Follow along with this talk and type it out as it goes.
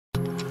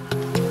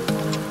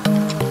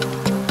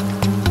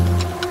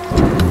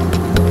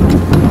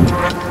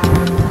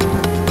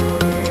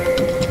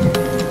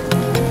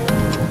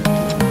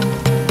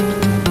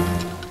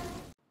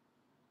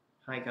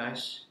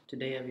guys,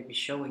 today I will be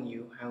showing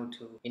you how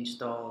to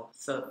install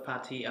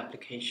third-party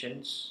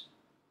applications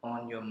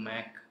on your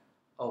Mac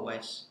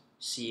OS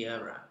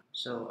Sierra.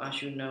 So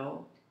as you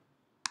know,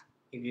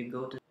 if you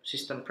go to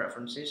System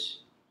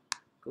Preferences,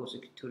 go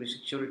to the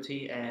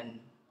Security and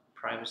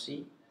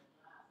Privacy,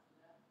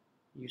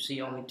 you see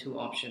only two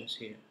options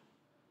here.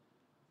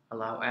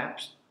 Allow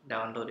apps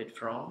downloaded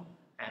from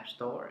App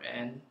Store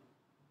and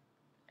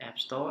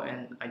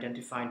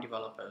identify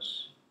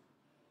developers,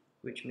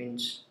 which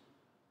means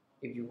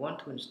if you want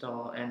to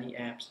install any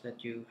apps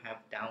that you have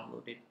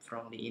downloaded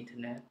from the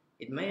internet,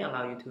 it may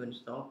allow you to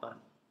install, but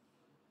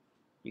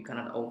you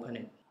cannot open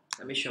it.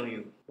 Let me show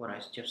you what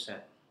I just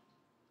said.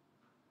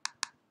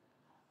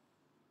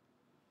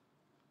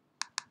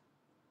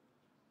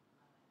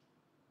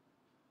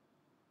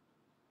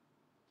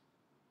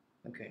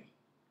 Okay.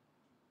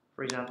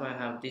 For example, I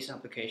have this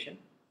application.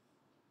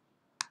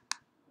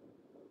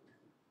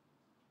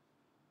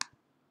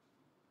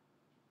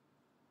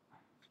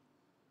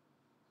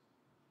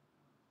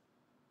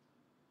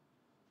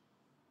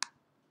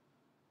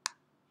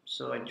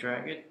 So I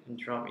drag it and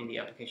drop in the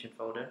application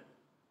folder.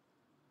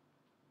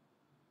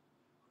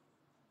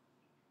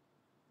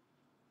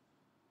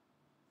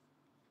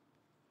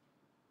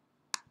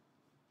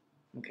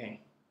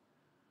 Okay.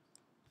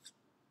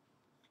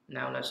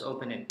 Now let's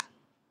open it.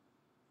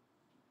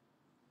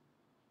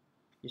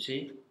 You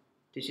see,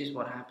 this is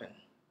what happened.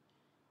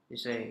 They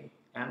say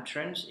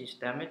AppTrends is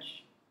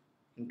damaged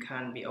and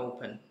can't be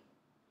opened.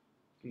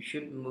 You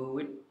should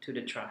move it to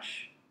the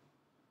trash.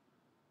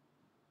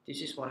 This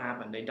is what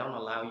happened. They don't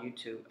allow you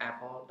to,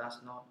 Apple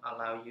does not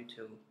allow you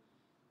to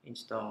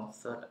install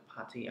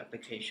third-party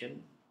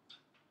application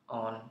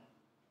on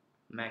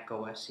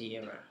macOS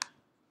Sierra.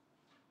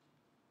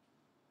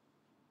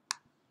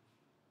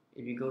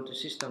 If you go to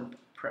System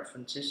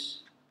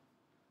Preferences,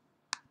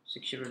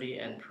 Security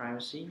and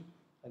Privacy,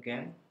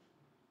 again,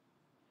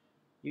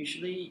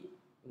 usually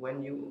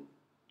when you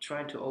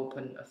try to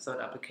open a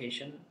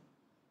third-party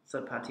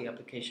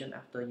application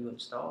after you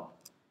install,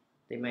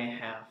 they may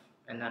have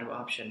another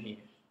option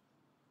here.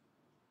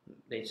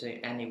 They say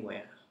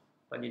anywhere,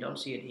 but you don't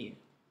see it here,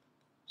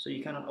 so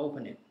you cannot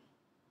open it.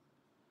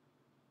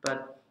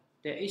 But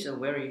there is a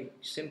very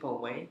simple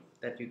way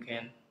that you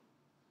can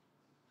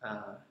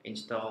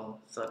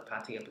install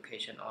third-party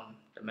application on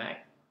the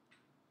Mac.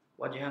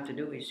 What you have to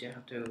do is you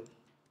have to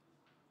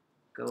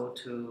go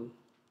to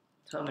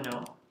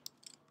Terminal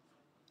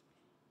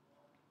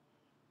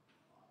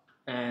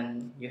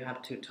and you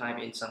have to type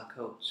in some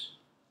codes.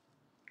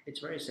 It's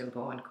very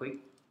simple and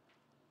quick.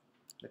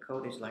 The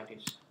code is like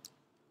this.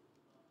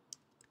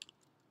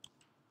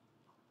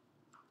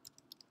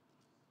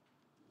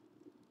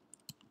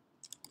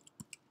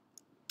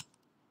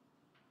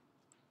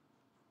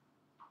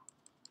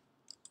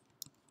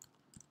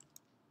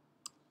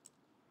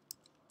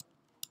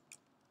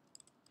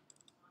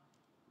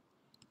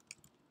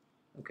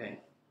 Okay,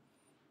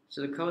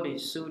 so the code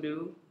is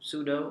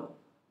sudo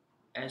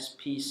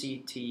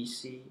spctl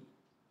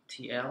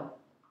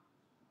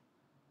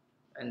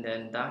and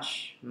then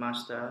dash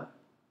master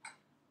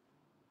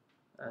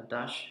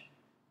dash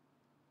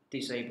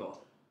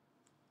disable.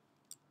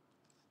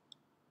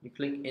 You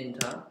click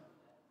enter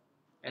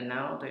and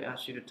now they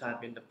ask you to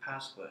type in the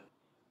password.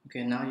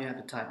 Okay, now you have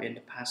to type in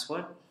the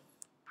password.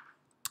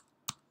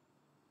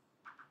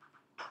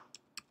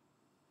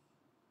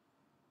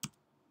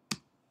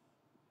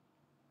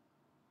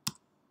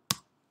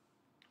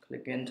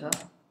 Click enter.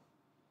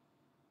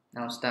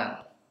 Now it's done.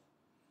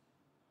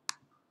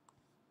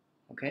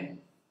 Okay.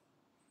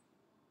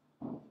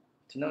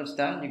 To know it's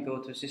done, you go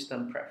to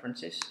System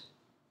Preferences,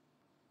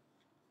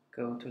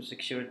 go to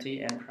Security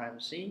and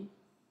Privacy.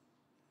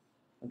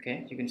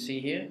 Okay, you can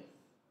see here.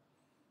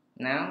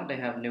 Now they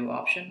have new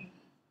option,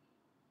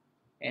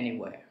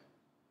 anywhere,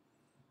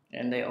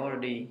 and they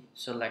already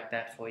select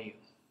that for you.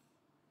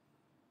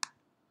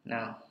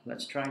 Now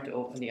let's try to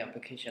open the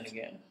application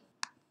again.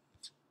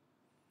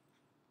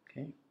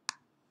 Okay,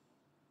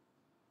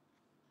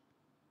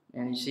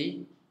 and you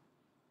see,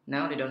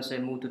 now they don't say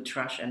move to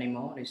trash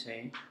anymore. They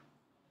say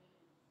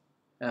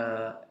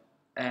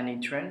any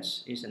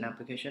trends is an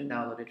application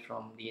downloaded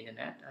from the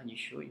internet. Are you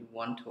sure you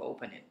want to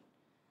open it?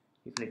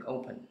 You click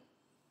open.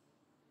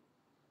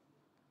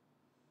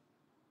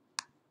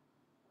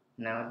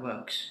 Now it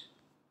works.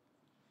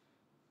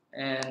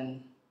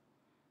 And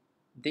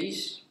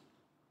this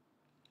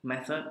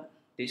method,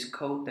 this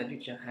code that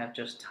you have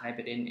just typed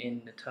it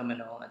in the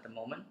terminal at the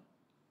moment,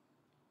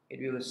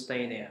 it will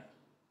stay there.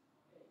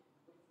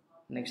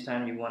 Next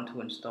time you want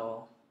to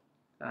install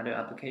other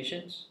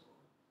applications,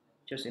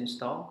 just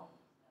install.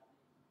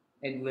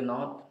 It will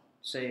not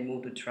say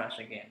move to trash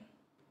again.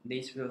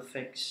 This will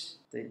fix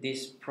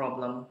this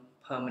problem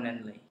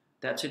permanently.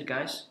 That's it,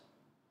 guys.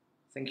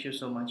 Thank you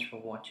so much for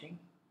watching.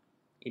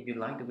 If you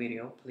like the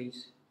video,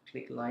 please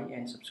click like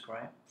and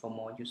subscribe for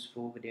more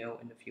useful video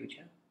in the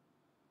future.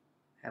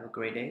 Have a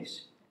great day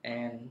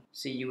and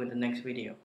see you in the next video.